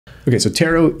Okay, so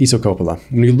Tero Isokopala,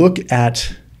 when you look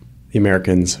at the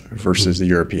Americans versus the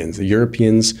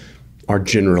Europeans are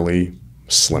generally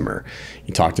slimmer.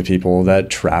 You talk to people that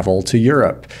travel to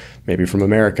Europe, maybe from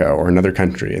America or another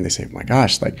country, and they say, oh my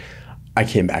gosh, like I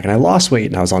came back and I lost weight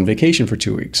and I was on vacation for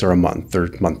 2 weeks or a month or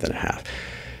month and a half.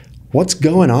 What's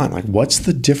going on? Like, what's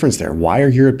the difference there? Why are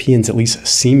Europeans, at least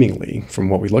seemingly from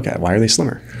what we look at, why are they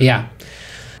slimmer? Yeah.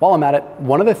 While I'm at it,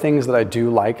 one of the things that I do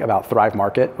like about Thrive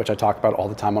Market, which I talk about all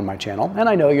the time on my channel, and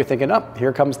I know you're thinking, oh,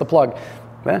 here comes the plug.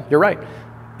 You're right,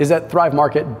 is that Thrive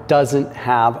Market doesn't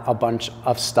have a bunch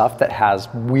of stuff that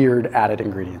has weird added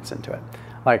ingredients into it.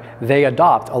 Like, they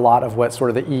adopt a lot of what sort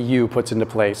of the EU puts into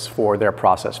place for their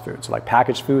processed foods. So like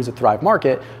packaged foods at Thrive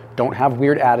Market don't have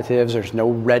weird additives, there's no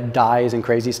red dyes and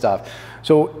crazy stuff.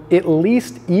 So at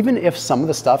least, even if some of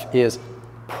the stuff is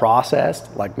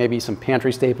processed, like maybe some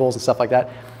pantry staples and stuff like that,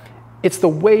 it's the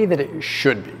way that it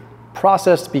should be.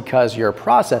 Processed because you're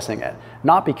processing it,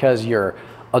 not because you're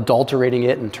adulterating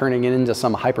it and turning it into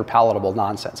some hyper palatable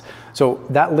nonsense. So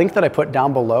that link that I put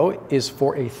down below is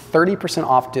for a 30%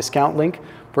 off discount link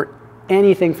for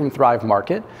anything from Thrive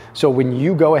Market. So when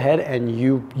you go ahead and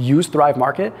you use Thrive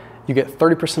Market, you get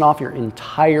 30% off your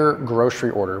entire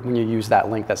grocery order when you use that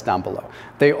link that's down below.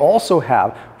 They also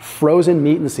have frozen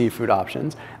meat and seafood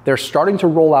options. They're starting to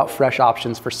roll out fresh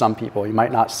options for some people. You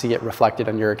might not see it reflected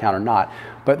on your account or not.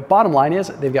 But the bottom line is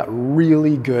they've got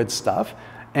really good stuff.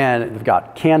 And they've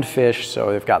got canned fish,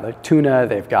 so they've got like tuna,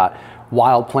 they've got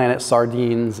Wild Planet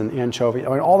sardines and anchovy. I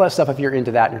mean, all that stuff if you're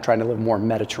into that and you're trying to live more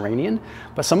Mediterranean.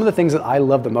 But some of the things that I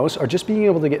love the most are just being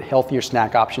able to get healthier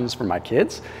snack options for my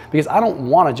kids, because I don't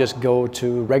want to just go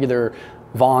to regular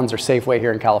Vons or Safeway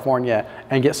here in California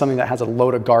and get something that has a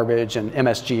load of garbage and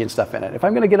MSG and stuff in it. If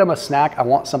I'm going to get them a snack, I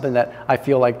want something that I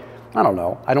feel like, I don't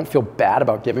know, I don't feel bad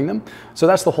about giving them. So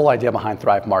that's the whole idea behind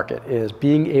Thrive Market, is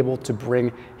being able to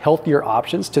bring healthier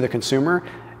options to the consumer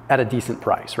at a decent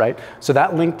price, right? So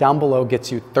that link down below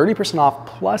gets you 30% off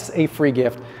plus a free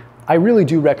gift. I really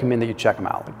do recommend that you check them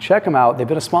out. Check them out. They've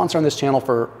been a sponsor on this channel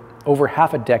for over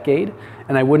half a decade,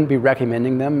 and I wouldn't be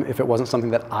recommending them if it wasn't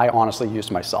something that I honestly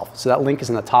used myself. So that link is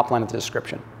in the top line of the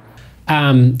description.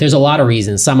 There's a lot of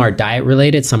reasons. Some are diet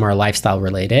related, some are lifestyle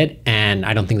related. And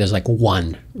I don't think there's like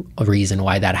one reason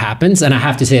why that happens. And I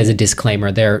have to say as a disclaimer,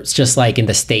 there's just like in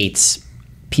the States,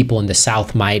 people in the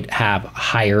South might have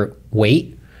higher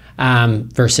weight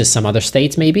versus some other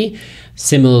states maybe.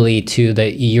 Similarly to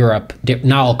the Europe,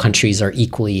 not all countries are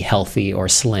equally healthy or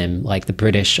slim. Like the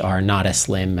British are not as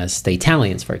slim as the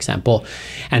Italians, for example.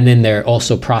 And then there are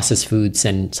also processed foods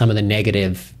and some of the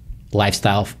negative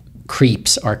lifestyle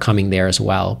creeps are coming there as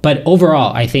well. But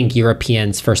overall, I think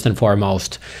Europeans, first and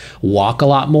foremost, walk a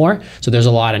lot more. So there's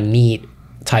a lot of neat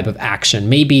type of action.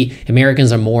 Maybe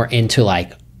Americans are more into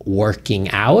like working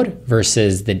out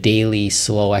versus the daily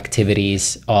slow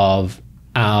activities of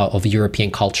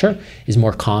European culture is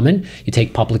more common. You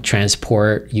take public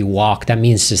transport, you walk. That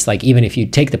means just like, even if you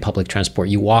take the public transport,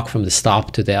 you walk from the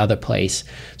stop to the other place.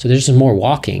 So there's just more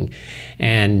walking.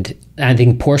 And I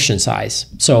think portion size.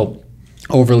 So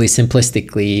overly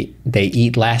simplistically, they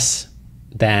eat less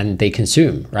than they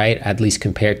consume, right? At least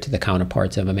compared to the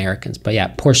counterparts of Americans. But yeah,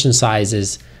 portion size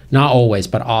is not always,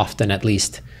 but often, at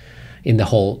least in the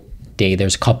whole day,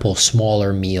 there's a couple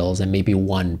smaller meals and maybe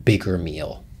one bigger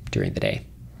meal during the day.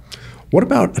 What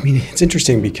about, I mean, it's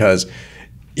interesting because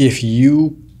if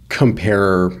you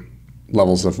compare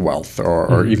levels of wealth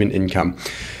or even income,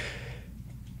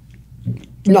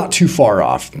 not too far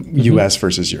off, US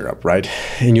versus Europe, right?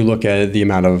 And you look at the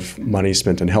amount of money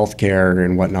spent in healthcare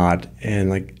and whatnot, and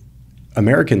like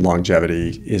American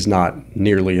longevity is not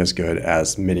nearly as good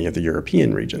as many of the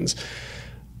European regions.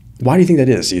 Why do you think that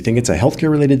is? Do you think it's a healthcare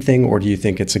related thing, or do you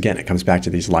think it's, again, it comes back to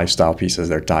these lifestyle pieces,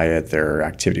 their diet, their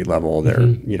activity level,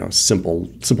 their simple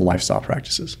lifestyle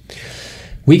practices?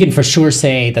 We can for sure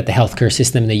say that the healthcare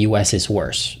system in the US is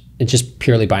worse. It's just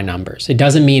purely by numbers. It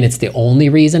doesn't mean it's the only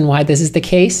reason why this is the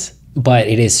case, but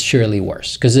it is surely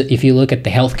worse. Because if you look at the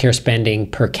healthcare spending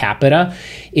per capita,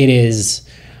 it is,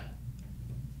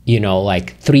 you know,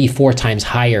 like 3-4 times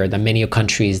higher than many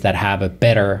countries that have a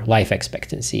better life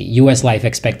expectancy. US life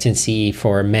expectancy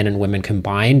for men and women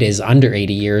combined is under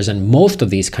 80 years, and most of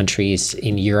these countries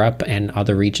in Europe and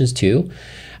other regions too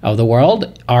of the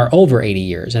world are over 80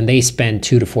 years, and they spend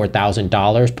 $2,000 to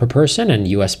 $4,000 per person, and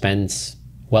US spends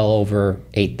well over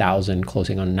 8,000,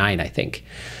 closing on 9, I think.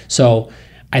 So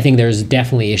I think there's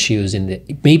definitely issues in the,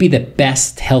 maybe the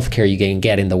best healthcare you can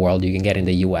get in the world, you can get in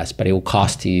the US, but it will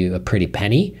cost you a pretty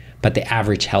penny. but the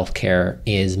average healthcare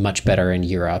is much better in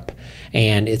Europe,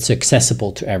 and it's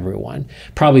accessible to everyone.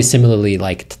 Probably similarly,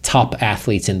 like the top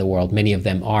athletes in the world, many of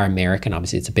them are American.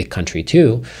 Obviously, it's a big country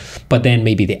too, but then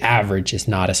maybe the average is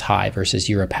not as high versus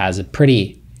Europe has a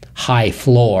pretty high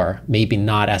floor, maybe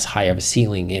not as high of a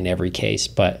ceiling in every case,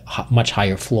 but much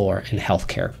higher floor in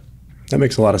healthcare. That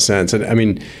makes a lot of sense. And I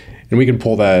mean, and we can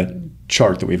pull that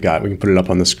chart that we've got, we can put it up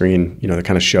on the screen, that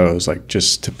kind of shows, like,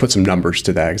 just to put some numbers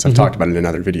to that, because I've talked about it in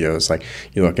other videos. Like,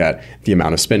 you look at the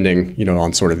amount of spending,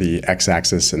 on sort of the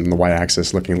x-axis and the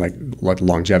y-axis looking like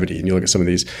longevity. And you look at some of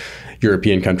these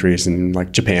European countries, and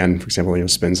like Japan, for example,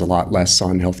 spends a lot less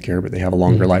on healthcare, but they have a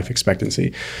longer life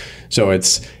expectancy. So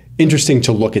it's interesting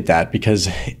to look at that, because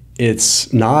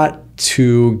it's not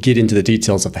to get into the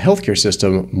details of the healthcare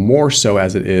system, more so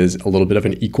as it is a little bit of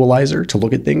an equalizer to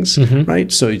look at things,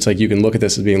 right? So it's like you can look at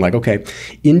this as being like, okay,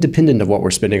 independent of what we're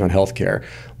spending on healthcare,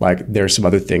 like there's some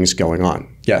other things going on.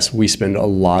 Yes, we spend a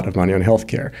lot of money on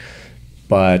healthcare,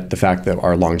 but the fact that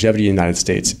our longevity in the United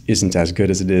States isn't as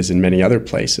good as it is in many other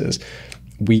places,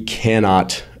 we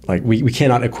cannot we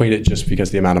cannot equate it just because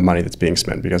of the amount of money that's being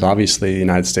spent, because obviously the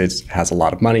United States has a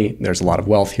lot of money, there's a lot of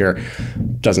wealth here,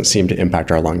 doesn't seem to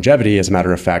impact our longevity. As a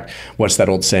matter of fact, what's that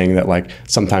old saying that like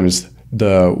sometimes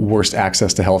the worst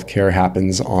access to healthcare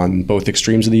happens on both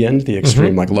extremes of the end, the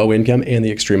extreme like low income and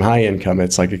the extreme high income.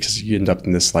 It's like, because you end up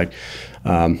in this like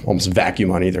almost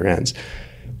vacuum on either ends.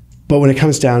 But when it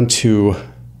comes down to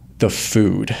the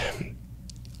food,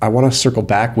 I want to circle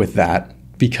back with that,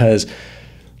 because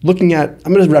looking at,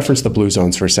 I'm going to reference the blue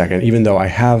zones for a second, even though I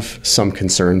have some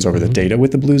concerns over the data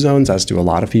with the blue zones, as do a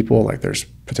lot of people. Like, there's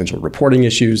potential reporting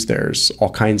issues, there's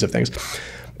all kinds of things.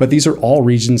 But these are all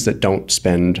regions that don't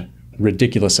spend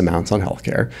ridiculous amounts on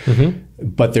healthcare,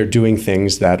 but they're doing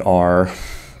things that are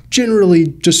generally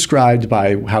described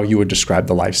by how you would describe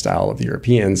the lifestyle of the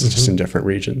Europeans, just in different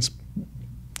regions.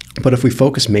 But if we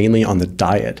focus mainly on the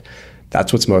diet,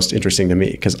 that's what's most interesting to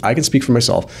me, because I can speak for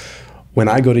myself. When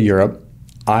I go to Europe,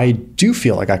 I do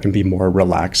feel like I can be more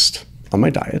relaxed on my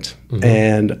diet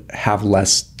and have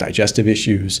less digestive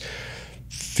issues,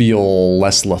 feel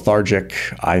less lethargic.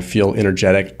 I feel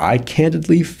energetic. I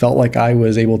candidly felt like I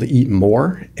was able to eat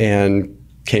more and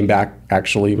came back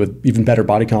actually with even better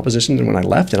body composition than when I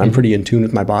left, and I'm pretty in tune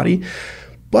with my body.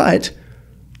 But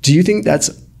do you think that's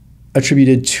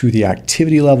attributed to the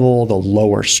activity level, the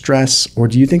lower stress, or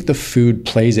do you think the food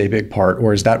plays a big part,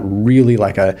 or is that really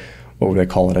like a, what would they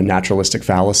call it, a naturalistic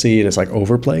fallacy, and it's like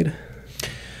overplayed?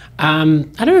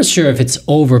 I'm not sure if it's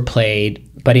overplayed,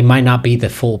 but it might not be the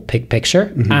full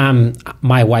picture.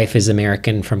 My wife is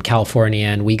American from California,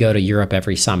 and we go to Europe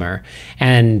every summer,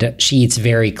 and she eats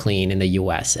very clean in the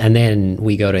US. And then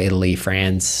we go to Italy,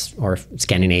 France, or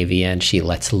Scandinavia, and she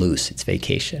lets loose. It's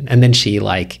vacation. And then she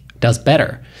like does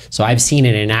better. So I've seen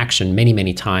it in action many,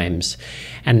 many times.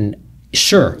 And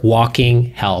sure,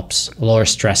 walking helps, lower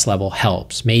stress level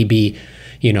helps. Maybe,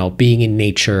 being in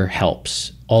nature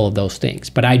helps, all of those things.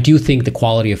 But I do think the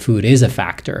quality of food is a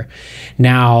factor.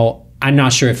 Now, I'm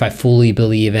not sure if I fully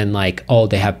believe in like, oh,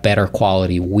 they have better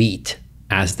quality wheat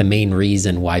as the main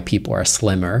reason why people are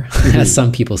slimmer, as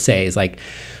some people say. Is like,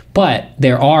 but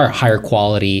there are higher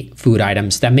quality food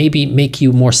items that maybe make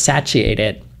you more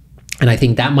satiated. And I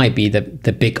think that might be the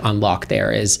big unlock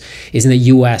there is in the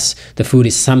US, the food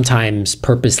is sometimes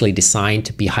purposely designed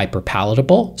to be hyper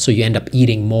palatable. So you end up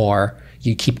eating more,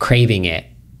 you keep craving it,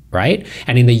 right?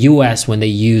 And in the US, when they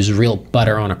use real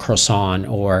butter on a croissant,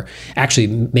 or actually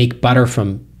make butter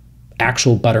from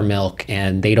actual buttermilk,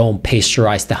 and they don't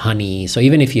pasteurize the honey. So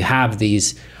even if you have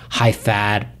these high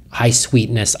fat, high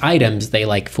sweetness items, they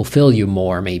like fulfill you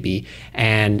more maybe.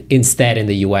 And instead in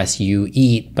the US, you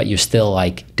eat, but you're still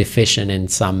like deficient in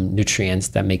some nutrients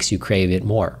that makes you crave it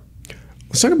more.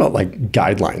 Let's talk about like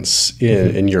guidelines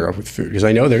in Europe with food, because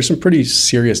I know there's some pretty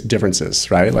serious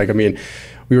differences, right? Like, I mean,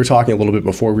 we were talking a little bit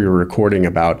before we were recording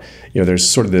about, there's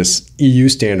sort of this EU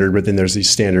standard, but then there's these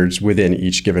standards within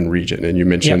each given region. And you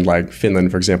mentioned like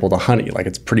Finland, for example, the honey, like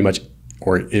it's pretty much,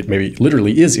 or it maybe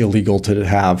literally is illegal to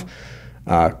have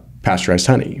pasteurized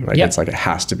honey, right? It's like it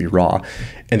has to be raw.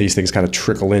 And these things kind of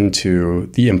trickle into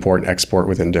the import and export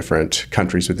within different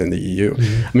countries within the EU.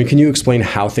 I mean, can you explain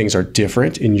how things are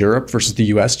different in Europe versus the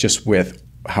US just with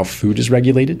how food is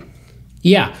regulated?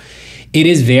 Yeah, it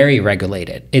is very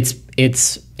regulated.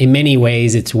 It's in many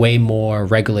ways, it's way more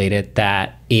regulated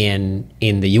than in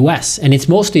the US. And it's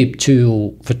mostly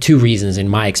for two reasons in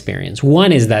my experience.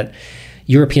 One is that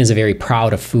Europeans are very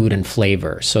proud of food and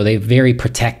flavor. So they're very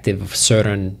protective of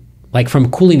certain like from a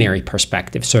culinary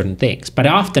perspective, certain things. But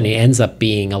often it ends up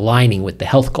being aligning with the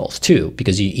health goals too,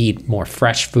 because you eat more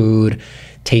fresh food,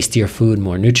 tastier food,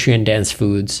 more nutrient dense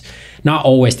foods. Not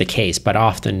always the case, but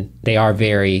often they are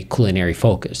very culinary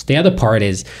focused. The other part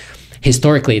is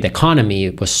historically the economy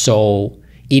was so,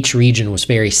 each region was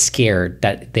very scared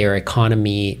that their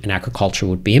economy and agriculture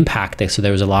would be impacted. So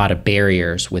there was a lot of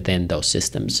barriers within those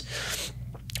systems.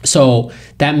 So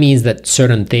that means that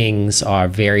certain things are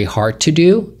very hard to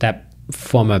do that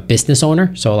from a business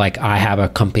owner. So like I have a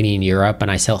company in Europe and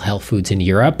I sell health foods in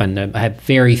Europe, and I have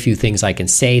very few things I can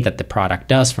say that the product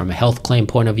does from a health claim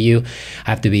point of view. I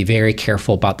have to be very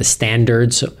careful about the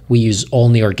standards. We use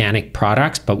only organic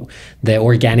products, but the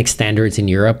organic standards in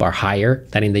Europe are higher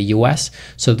than in the US.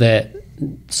 So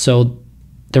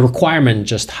the requirement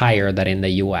just higher than in the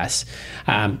US,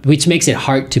 which makes it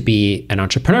hard to be an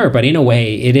entrepreneur. But in a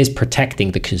way, it is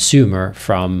protecting the consumer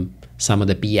from some of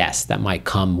the BS that might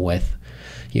come with,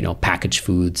 you know, packaged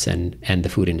foods and the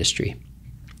food industry.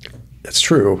 That's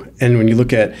true. And when you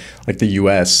look at like the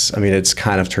US, I mean, it's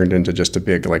kind of turned into just a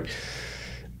big like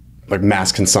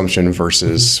mass consumption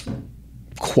versus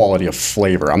quality of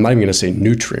flavor. I'm not even going to say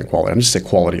nutrient quality. I'm just say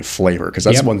quality of flavor, because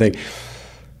that's one thing.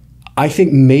 I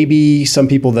think maybe some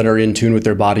people that are in tune with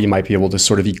their body might be able to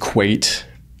sort of equate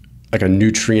like a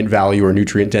nutrient value or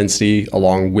nutrient density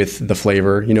along with the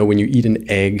flavor. You know, when you eat an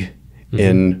egg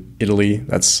in Italy,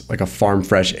 that's like a farm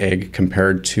fresh egg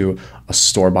compared to a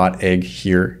store-bought egg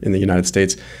here in the United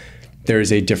States. There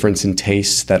is a difference in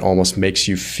taste that almost makes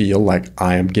you feel like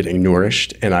I am getting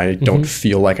nourished and I don't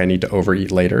feel like I need to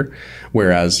overeat later.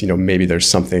 Whereas, you know, maybe there's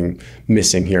something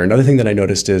missing here. Another thing that I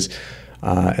noticed is,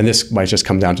 and this might just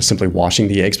come down to simply washing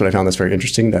the eggs, but I found this very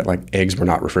interesting, that like eggs were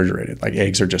not refrigerated. Like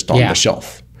eggs are just on the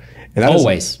shelf. And that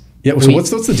always. So what's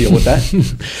the deal with that?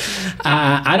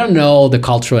 I don't know the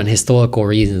cultural and historical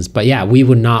reasons, but yeah, we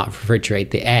would not refrigerate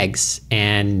the eggs,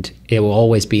 and it will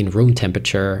always be in room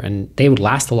temperature, and they would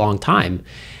last a long time.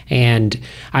 And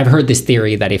I've heard this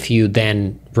theory that if you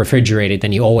then refrigerate it,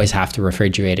 then you always have to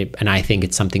refrigerate it. And I think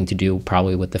it's something to do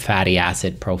probably with the fatty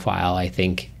acid profile, I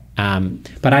think.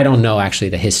 But I don't know actually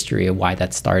the history of why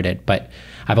that started, but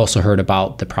I've also heard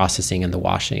about the processing and the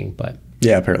washing, but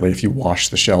yeah, apparently if you wash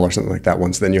the shell or something like that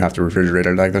once, then you have to refrigerate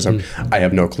it. Like I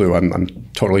have no clue. I'm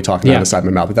totally talking out of the side of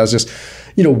my mouth, but that was just,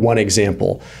 you know, one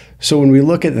example. So when we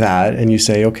look at that and you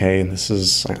say, okay,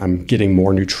 I'm getting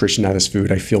more nutrition out of this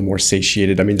food, I feel more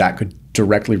satiated. I mean, that could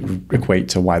directly equate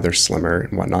to why they're slimmer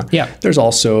and whatnot. Yeah. There's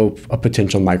also a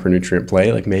potential micronutrient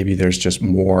play. Like maybe there's just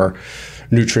more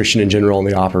nutrition in general and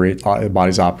the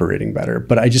body's operating better.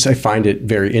 But I find it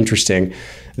very interesting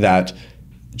that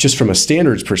just from a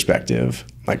standards perspective,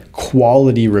 like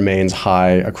quality remains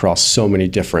high across so many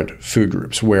different food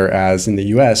groups. Whereas in the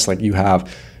US, like you have,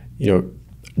 you know,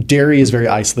 dairy is very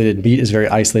isolated, meat is very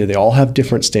isolated. They all have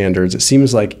different standards. It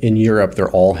seems like in Europe, they're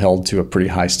all held to a pretty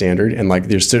high standard. And like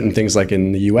there's certain things like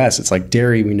in the US, it's like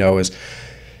dairy we know is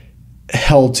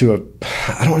held to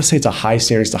I don't want to say it's a high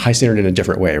standard. It's a high standard in a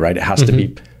different way, right? It has to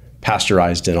be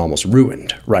pasteurized and almost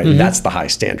ruined, right? And that's the high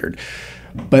standard.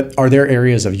 But are there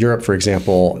areas of Europe, for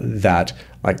example, that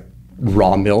like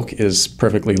raw milk is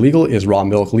perfectly legal? Is raw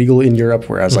milk legal in Europe,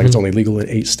 whereas like it's only legal in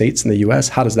 8 states in the US?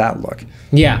 How does that look?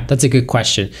 Yeah, that's a good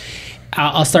question.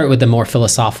 I'll start with the more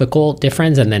philosophical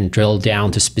difference and then drill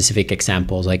down to specific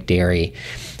examples like dairy.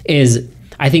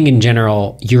 I think in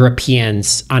general,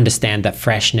 Europeans understand that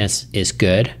freshness is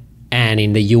good. And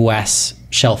in the US,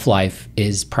 shelf life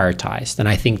is prioritized. And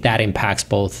I think that impacts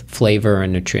both flavor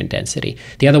and nutrient density.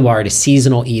 The other word is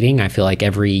seasonal eating. I feel like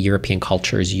every European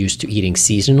culture is used to eating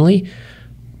seasonally,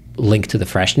 linked to the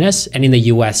freshness. And in the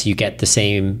US, you get the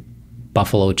same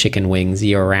buffalo chicken wings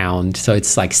year round. So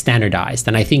it's like standardized.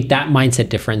 And I think that mindset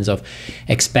difference of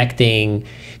expecting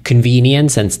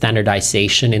convenience and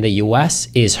standardization in the US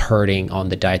is hurting on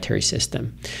the dietary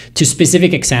system. To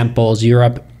specific examples,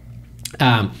 Europe,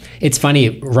 it's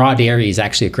funny, raw dairy is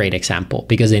actually a great example,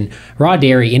 because in raw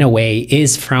dairy, in a way,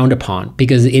 is frowned upon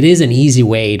because it is an easy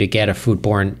way to get a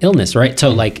foodborne illness, right? So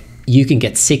like you can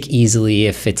get sick easily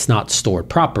if it's not stored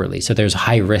properly. So there's a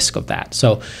high risk of that.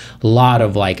 So a lot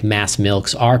of like mass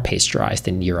milks are pasteurized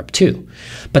in Europe too.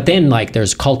 But then like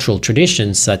there's cultural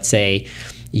traditions that say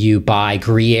you buy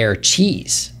Gruyere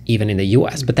cheese, even in the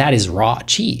US, but that is raw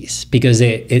cheese because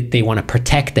they want to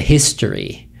protect the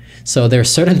history. So there are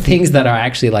certain things that are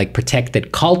actually like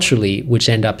protected culturally, which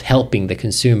end up helping the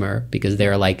consumer because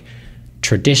they're like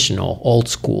traditional old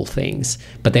school things,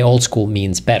 but the old school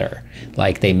means better.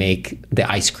 Like they make the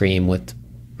ice cream with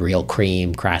real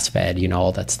cream, grass fed, you know,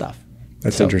 all that stuff.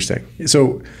 That's interesting.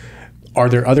 So Are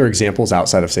there other examples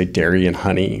outside of, say, dairy and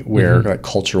honey where like,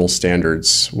 cultural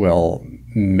standards will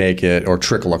make it or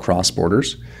trickle across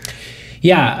borders?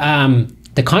 Yeah,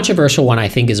 the controversial one I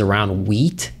think is around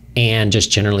wheat and just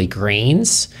generally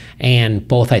grains, and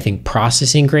both I think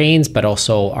processing grains, but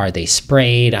also are they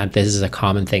sprayed? This is a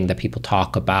common thing that people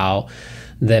talk about,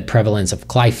 the prevalence of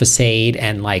glyphosate,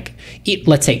 and like,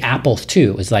 let's say apples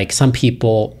too, is like some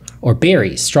people, or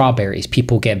berries, strawberries,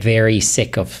 people get very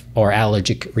sick of or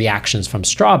allergic reactions from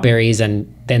strawberries,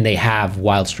 and then they have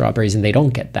wild strawberries and they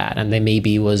don't get that. And then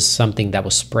maybe it was something that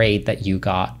was sprayed that you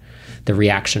got the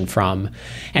reaction from.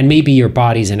 And maybe your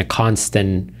body's in a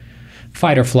constant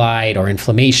fight or flight or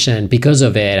inflammation because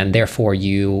of it, and therefore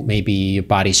maybe your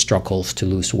body struggles to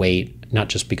lose weight, not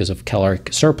just because of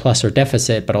caloric surplus or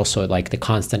deficit, but also like the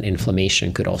constant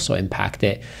inflammation could also impact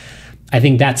it. I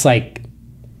think that's like,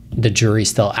 the jury's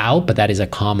still out, but that is a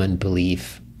common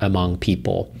belief among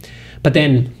people. But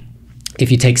then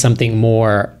if you take something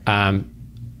more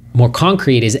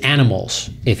concrete, is animals.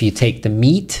 If you take the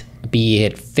meat, be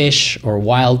it fish or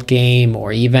wild game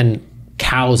or even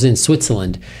cows in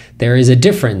Switzerland, there is a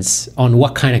difference on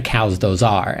what kind of cows those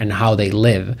are and how they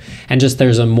live. And just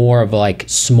there's a more of like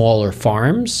smaller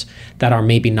farms that are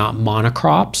maybe not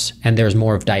monocrops, and there's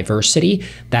more of diversity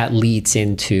that leads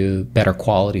into better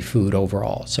quality food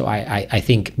overall. So I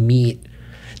think meat,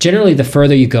 generally the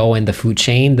further you go in the food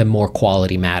chain, the more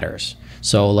quality matters.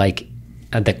 So like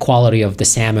the quality of the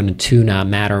salmon and tuna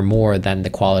matter more than the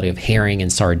quality of herring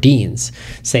and sardines.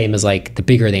 Same as like the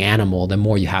bigger the animal, the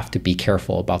more you have to be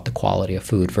careful about the quality of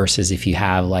food, versus if you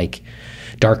have like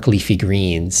dark leafy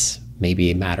greens, maybe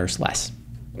it matters less.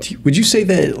 Would you say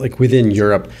that like within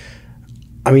Europe,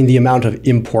 I mean, the amount of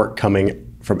import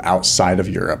coming from outside of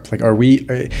Europe, like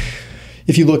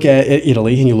if you look at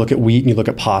Italy and you look at wheat and you look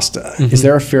at pasta, is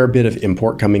there a fair bit of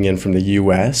import coming in from the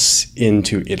US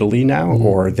into Italy now,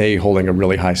 or are they holding a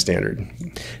really high standard?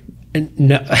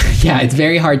 No, yeah, it's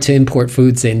very hard to import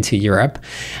foods into Europe.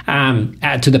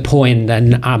 To the point,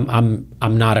 and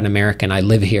I'm not an American. I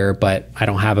live here, but I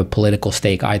don't have a political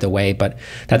stake either way. But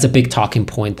that's a big talking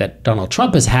point that Donald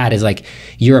Trump has had, is like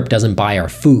Europe doesn't buy our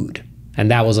food. And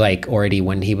that was like already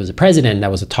when he was a president, that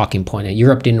was a talking point. And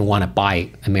Europe didn't want to buy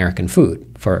American food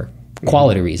for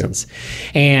quality reasons.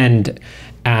 And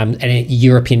the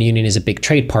European Union is a big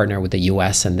trade partner with the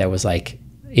US, and there was like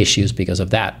issues because of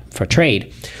that for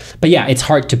trade. But yeah, it's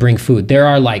hard to bring food. There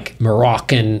are like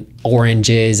Moroccan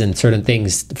oranges and certain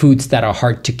things, foods that are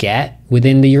hard to get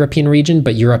within the European region,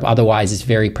 but Europe otherwise is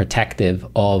very protective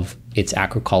of its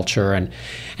agriculture,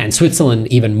 and Switzerland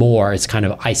even more. It's kind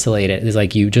of isolated. It's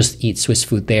like you just eat Swiss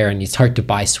food there, and it's hard to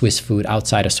buy Swiss food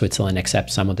outside of Switzerland except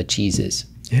some of the cheeses.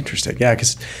 Interesting. Yeah,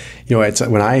 because it's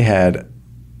when I had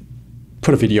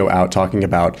put a video out talking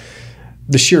about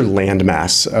the sheer land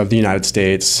mass of the United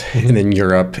States and then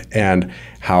Europe, and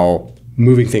how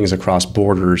moving things across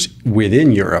borders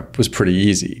within Europe was pretty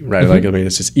easy, right? Like, I mean,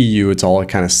 it's just EU, it's all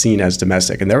kind of seen as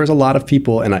domestic. And there was a lot of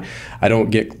people, and I don't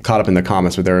get caught up in the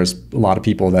comments, but there was a lot of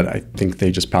people that I think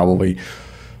they just probably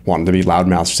wanted to be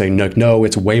loudmouths, saying, no,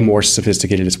 it's way more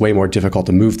sophisticated, it's way more difficult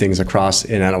to move things across.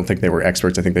 And I don't think they were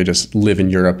experts. I think they just live in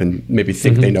Europe and maybe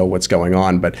think they know what's going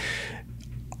on. But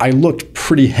I looked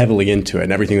pretty heavily into it,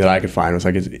 and everything that I could find was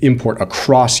like import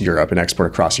across Europe and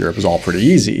export across Europe is all pretty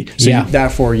easy. So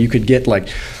therefore, you could get like,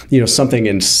 something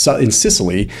in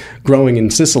Sicily, growing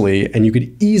in Sicily, and you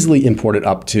could easily import it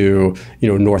up to,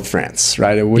 North France,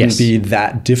 right? It wouldn't be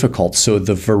that difficult. So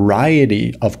the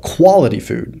variety of quality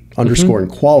food, underscoring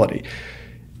quality,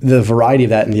 the variety of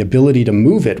that and the ability to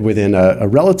move it within a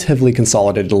relatively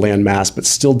consolidated land mass, but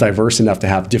still diverse enough to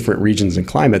have different regions and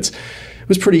climates,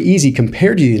 was pretty easy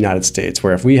compared to the United States,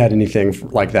 where if we had anything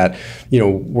like that,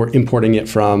 we're importing it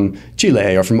from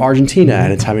Chile or from Argentina,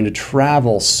 and it's having to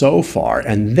travel so far,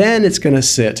 and then it's going to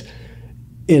sit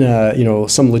in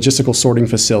some logistical sorting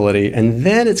facility, and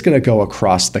then it's going to go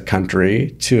across the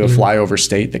country to a flyover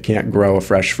state that can't grow a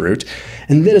fresh fruit,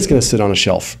 and then it's going to sit on a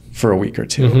shelf for a week or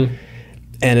two.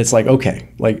 And it's like, okay,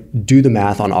 like do the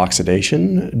math on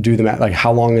oxidation, do the math, like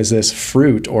how long is this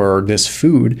fruit or this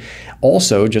food?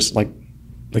 Also, just like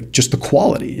just the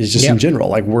quality is just in general.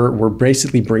 Like we're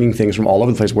basically bringing things from all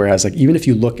over the place. Whereas like even if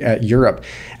you look at Europe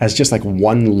as just like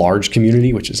one large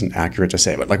community, which isn't accurate to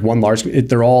say, but like one large,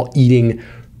 they're all eating,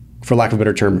 for lack of a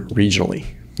better term, regionally.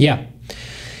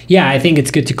 Yeah, I think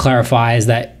it's good to clarify is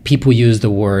that people use the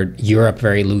word Europe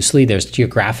very loosely. There's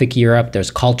geographic Europe, there's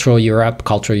cultural Europe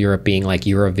being like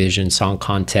Eurovision Song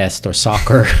Contest or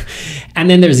soccer. And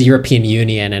then there's the European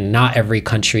Union, and not every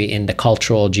country in the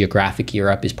cultural geographic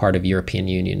Europe is part of European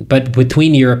Union. But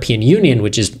between European Union,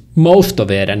 which is most of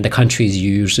it, and the countries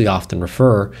you usually often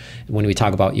refer when we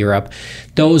talk about Europe,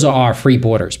 those are free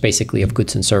borders basically of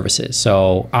goods and services.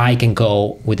 So I can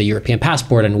go with a European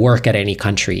passport and work at any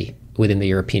country within the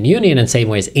European Union in the same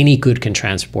way as any good can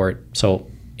transport. So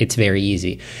it's very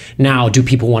easy. Now, do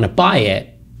people want to buy it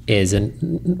is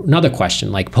another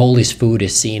question. Like Polish food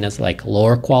is seen as like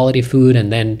lower quality food,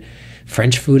 and then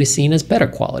French food is seen as better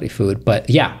quality food. But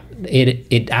yeah,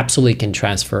 it absolutely can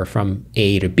transfer from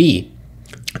A to B.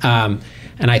 And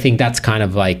I think that's kind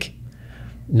of like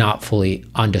not fully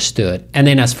understood. And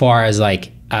then as far as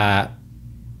like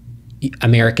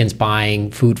Americans buying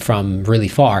food from really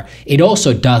far, it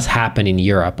also does happen in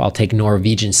Europe. I'll take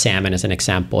Norwegian salmon as an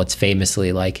example. It's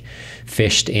famously like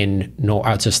fished in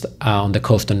just on the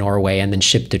coast of Norway and then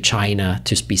shipped to China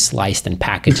to be sliced and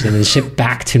packaged and then shipped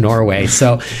back to Norway.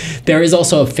 So there is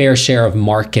also a fair share of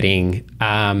marketing.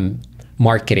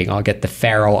 I'll get the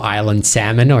Faroe Island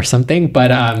salmon or something,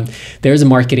 but there's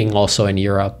marketing also in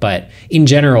Europe. But in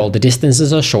general, the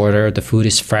distances are shorter, the food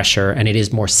is fresher, and it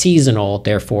is more seasonal,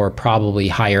 therefore probably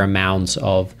higher amounts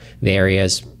of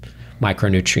various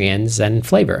micronutrients and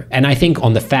flavor. And I think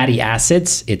on the fatty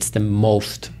acids, it's the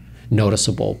most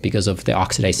noticeable because of the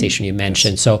oxidization you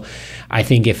mentioned. So I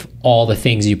think if all the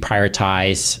things you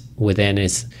prioritize within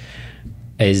is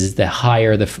the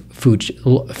higher the food,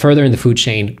 further in the food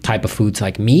chain type of foods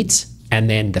like meats, and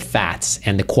then the fats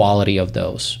and the quality of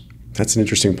those. That's an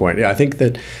interesting point. Yeah, I think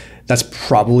that's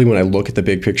probably when I look at the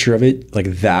big picture of it, like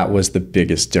that was the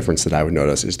biggest difference that I would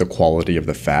notice is the quality of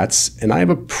the fats. And I have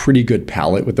a pretty good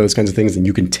palate with those kinds of things, and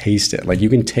you can taste it. Like you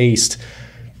can taste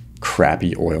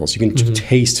crappy oils. You can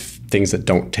taste things that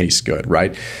don't taste good,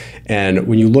 right? And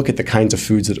when you look at the kinds of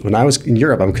foods that when I was in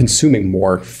Europe, I'm consuming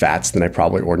more fats than I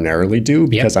probably ordinarily do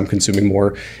because I'm consuming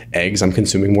more eggs, I'm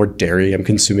consuming more dairy, I'm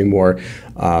consuming more,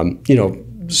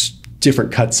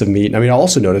 different cuts of meat. I mean, I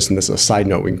also noticed, and this is a side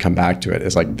note, we can come back to it,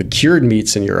 is like the cured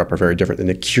meats in Europe are very different than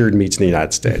the cured meats in the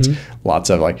United States. Lots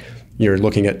of like, you're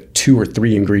looking at 2 or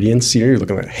 3 ingredients. You're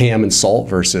looking at ham and salt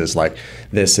versus like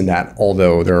this and that,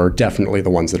 although there are definitely the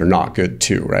ones that are not good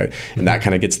too, right? And that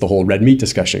kind of gets the whole red meat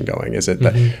discussion going. Is it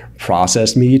the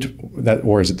processed meat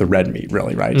or is it the red meat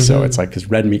really, right? So it's like, because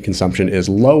red meat consumption is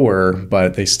lower,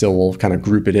 but they still will kind of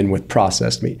group it in with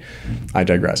processed meat. I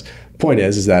digress. Point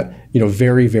is that,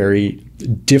 very, very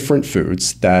different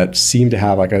foods that seem to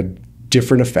have like a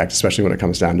different effect, especially when it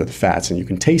comes down to the fats. And you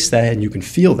can taste that and you can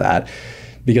feel that.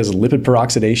 Because lipid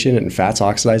peroxidation and fats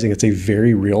oxidizing, it's a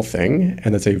very real thing,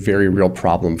 and it's a very real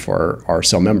problem for our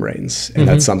cell membranes. And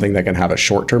that's something that can have a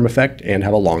short-term effect and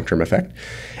have a long-term effect.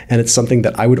 And it's something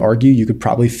that I would argue you could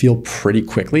probably feel pretty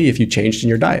quickly if you changed in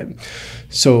your diet.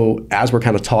 So as we're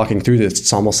kind of talking through this,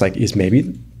 it's almost like is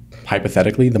maybe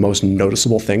hypothetically the most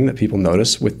noticeable thing that people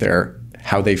notice with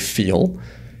how they feel.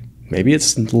 Maybe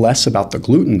it's less about the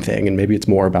gluten thing, and maybe it's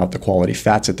more about the quality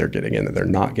fats that they're getting in that they're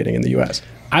not getting in the US.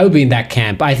 I would be in that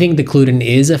camp. I think the gluten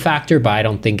is a factor, but I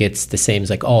don't think it's the same as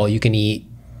like, oh, you can eat,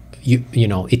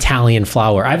 Italian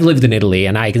flour. I've lived in Italy,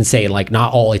 and I can say like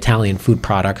not all Italian food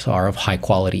products are of high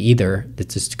quality either.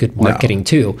 It's just good marketing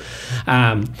too.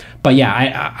 But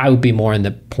yeah, I would be more in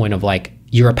the point of like,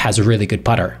 Europe has a really good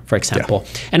butter, for example,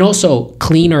 and also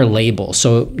cleaner labels.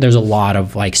 So there's a lot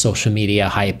of like social media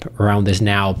hype around this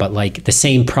now, but like the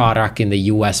same product in the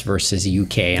US versus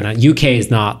UK, and UK is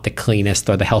not the cleanest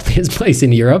or the healthiest place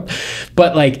in Europe,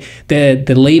 but like the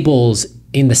labels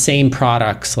in the same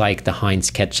products like the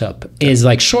Heinz ketchup is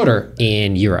like shorter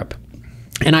in Europe.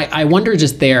 And I wonder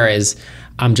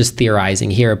I'm just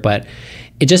theorizing here, but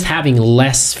it just having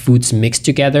less foods mixed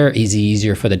together is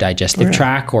easier for the digestive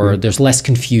tract, or there's less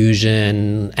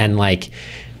confusion, and like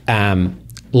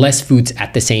less foods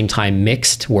at the same time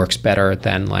mixed works better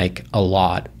than like a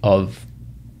lot of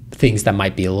things that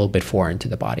might be a little bit foreign to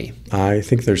the body. I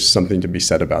think there's something to be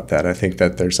said about that. I think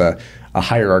that there's a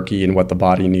hierarchy in what the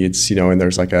body needs, and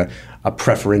there's like a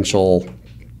preferential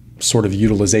sort of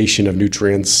utilization of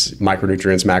nutrients,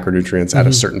 micronutrients, macronutrients at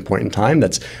a certain point in time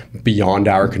that's beyond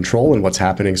our control and what's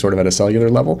happening sort of at a cellular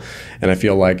level. And I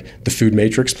feel like the food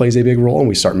matrix plays a big role, and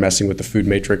we start messing with the food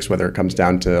matrix, whether it comes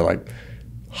down to like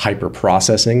hyper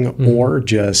processing or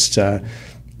just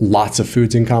lots of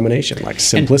foods in combination, like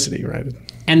simplicity, right?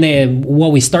 And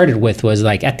what we started with was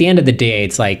like, at the end of the day,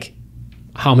 it's like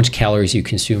how much calories you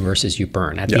consume versus you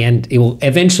burn. At the end, it will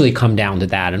eventually come down to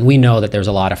that. And we know that there's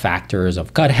a lot of factors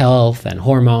of gut health and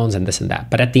hormones and this and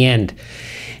that. But at the end,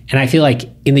 and I feel like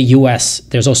in the US,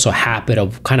 there's also a habit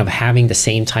of kind of having the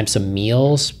same types of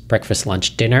meals, breakfast,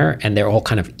 lunch, dinner, and they're all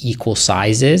kind of equal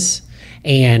sizes.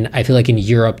 And I feel like in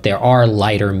Europe, there are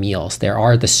lighter meals. There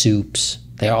are the soups.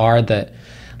 There are the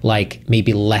like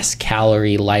maybe less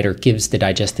calorie, lighter, gives the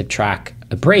digestive tract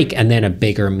a break, and then a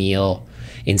bigger meal.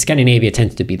 In Scandinavia, it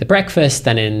tends to be the breakfast,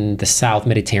 and in the South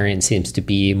Mediterranean seems to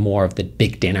be more of the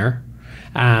big dinner.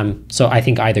 So I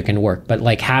think either can work, but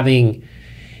like having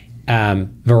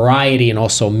variety and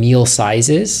also meal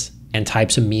sizes and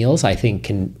types of meals, I think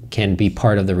can be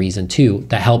part of the reason too.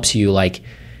 That helps you like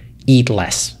eat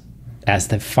less as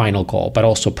the final goal, but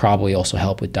also probably also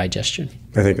help with digestion.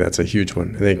 I think that's a huge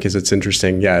one. I think because it's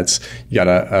interesting. Yeah, you got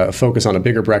to focus on a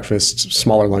bigger breakfast,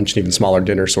 smaller lunch, and even smaller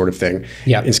dinner sort of thing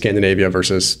in Scandinavia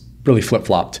versus really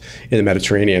flip-flopped in the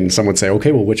Mediterranean. Some would say,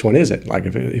 okay, well, which one is it? Like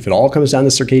if it all comes down to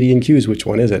circadian cues, which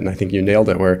one is it? And I think you nailed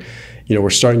it where, we're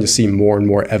starting to see more and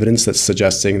more evidence that's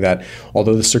suggesting that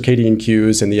although the circadian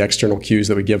cues and the external cues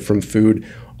that we give from food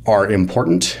are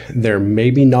important, they're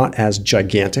maybe not as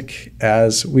gigantic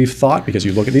as we've thought because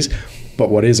you look at these. But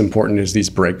what is important is these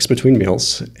breaks between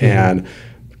meals and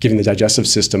giving the digestive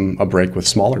system a break with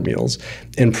smaller meals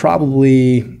and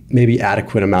probably maybe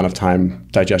adequate amount of time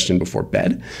digestion before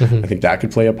bed. I think that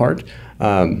could play a part.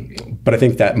 But I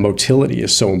think that motility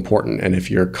is so important. And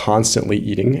if you're constantly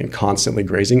eating and constantly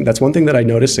grazing, that's one thing that I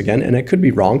noticed again, and I could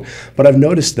be wrong, but I've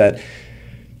noticed that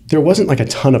there wasn't like a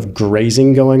ton of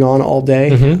grazing going on all day.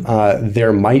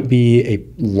 There might be a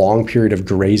long period of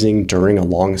grazing during a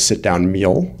long sit-down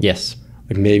meal. Yes.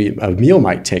 Like maybe a meal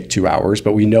might take 2 hours,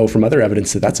 but we know from other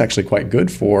evidence that that's actually quite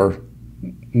good for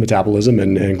metabolism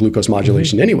and glucose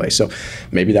modulation anyway. So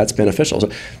maybe that's beneficial. So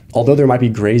although there might be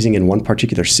grazing in one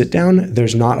particular sit down,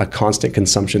 there's not a constant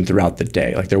consumption throughout the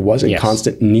day. Like there wasn't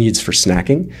constant needs for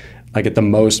snacking. Like at the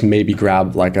most, maybe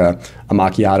grab like a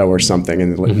macchiato or something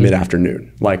in the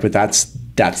mid-afternoon. But that's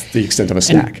the extent of a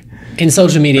snack. In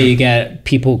social media, you get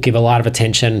people give a lot of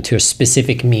attention to a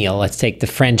specific meal. Let's take the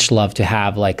French love to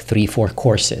have like 3-4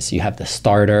 courses. You have the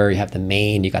starter, you have the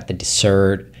main, you got the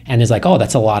dessert. And it's like, oh,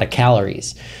 that's a lot of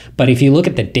calories. But if you look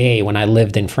at the day when I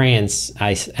lived in France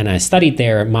and I studied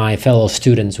there, my fellow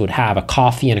students would have a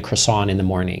coffee and a croissant in the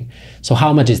morning. So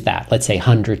how much is that? Let's say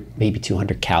 100, maybe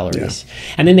 200 calories.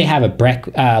 Yeah. And then they have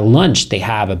a lunch, they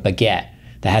have a baguette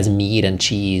that has meat and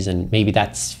cheese, and maybe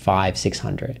that's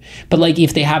 500-600. But like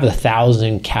if they have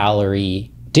 1,000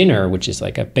 calorie dinner, which is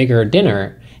like a bigger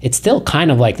dinner, it's still kind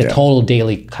of like the total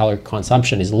daily calorie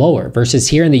consumption is lower. Versus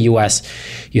here in the US,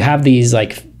 you have these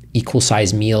like equal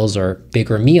size meals or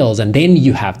bigger meals, and then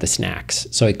you have the snacks.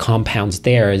 So it compounds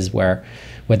there is where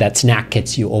that snack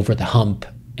gets you over the hump.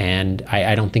 And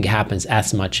I don't think it happens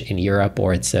as much in Europe,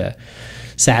 or it's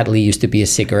sadly used to be a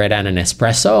cigarette and an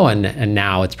espresso, and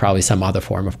now it's probably some other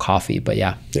form of coffee. But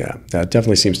yeah, that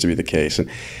definitely seems to be the case.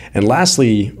 And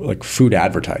lastly, like food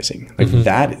advertising, like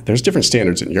that, there's different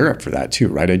standards in Europe for that too,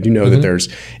 right? I do know that there's,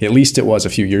 at least it was a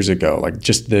few years ago, like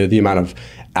just the amount of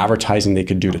advertising they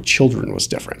could do to children was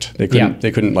different. They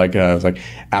couldn't like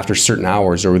after certain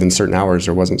hours or within certain hours,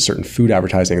 there wasn't certain food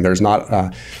advertising. There's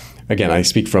not. Again, I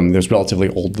speak from, there's relatively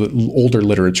older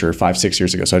literature 5-6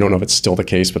 years ago, so I don't know if it's still the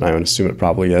case, but I would assume it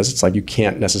probably is. It's like you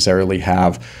can't necessarily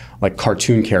have like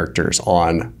cartoon characters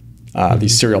on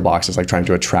these cereal boxes, like trying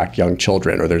to attract young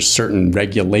children, or there's certain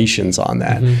regulations on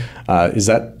that. Is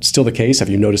that still the case? Have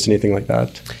you noticed anything like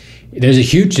that? There's a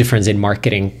huge difference in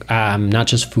marketing, not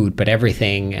just food, but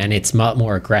everything. And it's much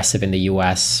more aggressive in the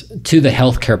US. To the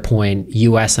healthcare point,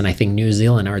 US and I think New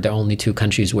Zealand are the only 2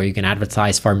 countries where you can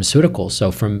advertise pharmaceuticals. So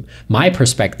from my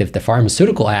perspective, the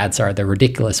pharmaceutical ads are the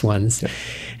ridiculous ones,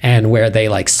 and where they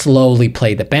like slowly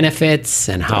play the benefits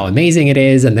and how amazing it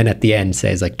is. And then at the end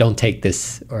says like, don't take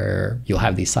this or you'll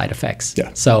have these side effects.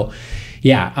 So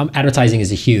advertising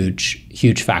is a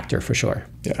huge factor for sure.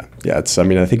 It's,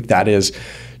 I think that is,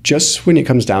 just when it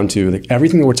comes down to like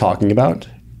everything that we're talking about,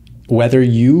 whether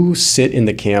you sit in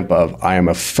the camp of I am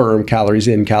a firm calories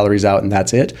in, calories out, and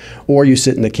that's it, or you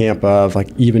sit in the camp of like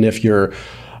even if you're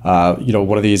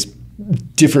one of these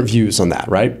different views on that,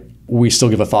 right? We still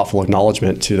give a thoughtful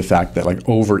acknowledgement to the fact that like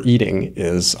overeating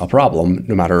is a problem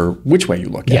no matter which way you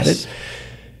look at it.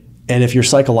 And if you're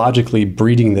psychologically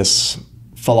breeding this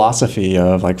philosophy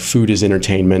of like food is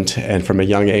entertainment, and from a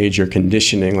young age you're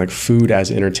conditioning like food as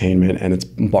entertainment,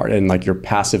 and like your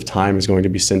passive time is going to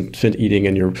be spent eating,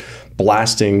 and you're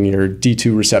blasting your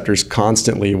D2 receptors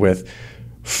constantly with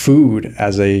food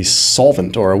as a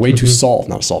solvent or a way to solve,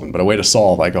 not a solvent, but a way to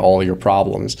solve like all your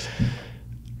problems.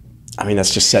 I mean,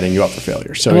 that's just setting you up for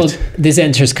failure. So well, this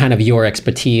enters kind of your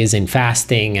expertise in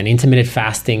fasting, and intermittent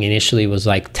fasting initially was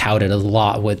like touted a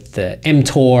lot with the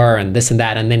mTOR and this and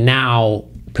that. And then now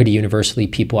pretty universally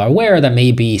people are aware that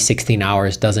maybe 16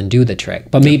 hours doesn't do the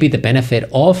trick. But maybe the benefit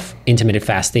of intermittent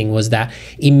fasting was that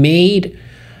it made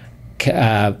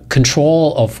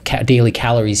control of daily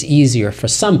calories easier for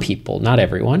some people, not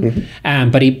everyone,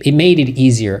 but it made it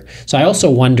easier. So I also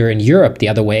wonder in Europe the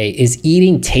other way, is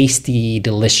eating tasty,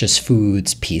 delicious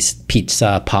foods,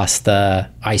 pizza, pasta,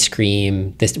 ice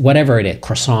cream, this whatever it is,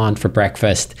 croissant for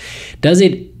breakfast, does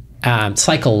it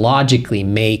psychologically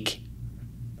make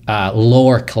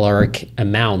lower caloric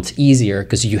amounts easier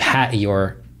because you had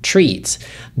your treats?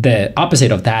 The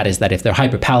opposite of that is that if they're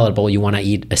hyperpalatable, you want to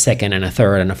eat a second and a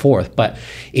third and a fourth. But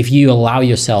if you allow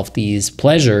yourself these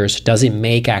pleasures, does it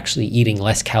make actually eating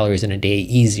less calories in a day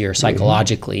easier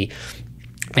psychologically?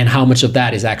 And how much of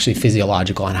that is actually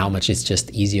physiological and how much is just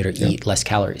easier to eat less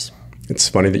calories? It's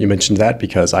funny that you mentioned that,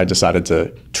 because I decided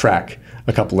to track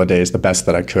a couple of days the best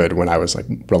that I could when I was like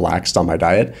relaxed on my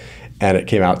diet. And it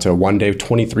came out to one day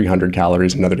 2,300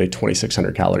 calories, another day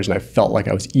 2,600 calories. And I felt like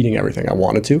I was eating everything I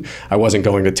wanted to. I wasn't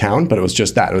going to town, but it was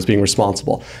just that. It was being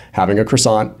responsible. Having a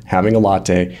croissant, having a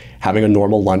latte, having a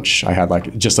normal lunch. I had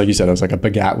like, just like you said, it was like a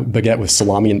baguette with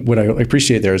salami. And what I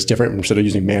appreciate there is different. Instead of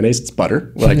using mayonnaise, it's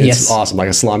butter. Like it's awesome, like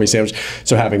a salami sandwich.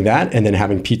 So having that, and then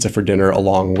having pizza for dinner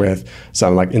along with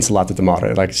some like insalata de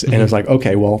mare. Like, and it was like,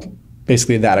 okay, well,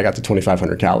 basically that I got to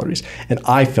 2,500 calories. And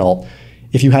I felt,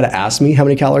 if you had to ask me how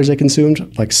many calories I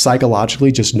consumed, like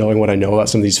psychologically, just knowing what I know about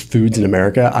some of these foods in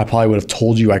America, I probably would have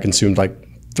told you I consumed like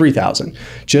 3,000,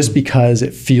 just because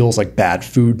it feels like bad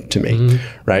food to me,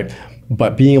 right?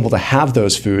 But being able to have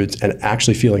those foods and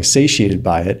actually feeling satiated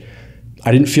by it,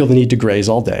 I didn't feel the need to graze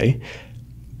all day.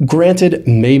 Granted,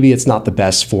 maybe it's not the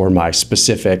best for my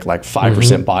specific like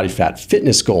 5% body fat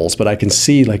fitness goals, but I can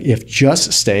see like if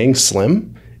just staying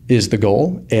slim is the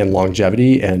goal, and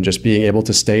longevity and just being able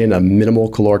to stay in a minimal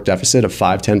caloric deficit of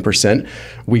 5-10%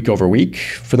 week over week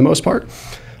for the most part,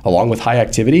 along with high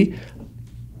activity,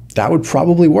 that would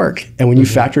probably work. And when you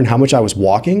factor in how much I was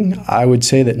walking, I would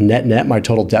say that net my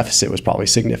total deficit was probably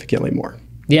significantly more.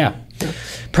 Yeah.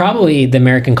 Probably the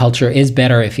American culture is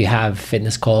better if you have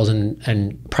fitness goals and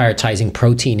prioritizing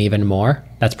protein even more.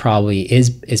 That's probably is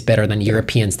better than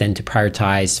Europeans tend to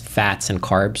prioritize fats and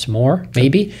carbs more,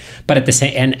 maybe. But at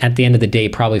the end of the day,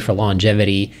 probably for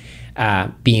longevity,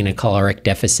 being a caloric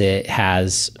deficit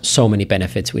has so many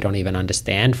benefits we don't even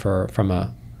understand from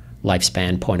a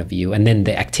lifespan point of view, and then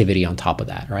the activity on top of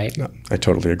that, right? No, I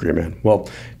totally agree, man. Well,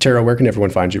 Tero, where can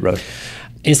everyone find you, brother?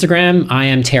 Instagram, I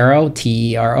am Tero,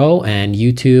 Tero, and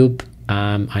YouTube,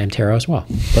 I am Tero as well.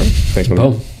 Perfect. Thanks, man.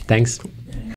 Boom. Thanks.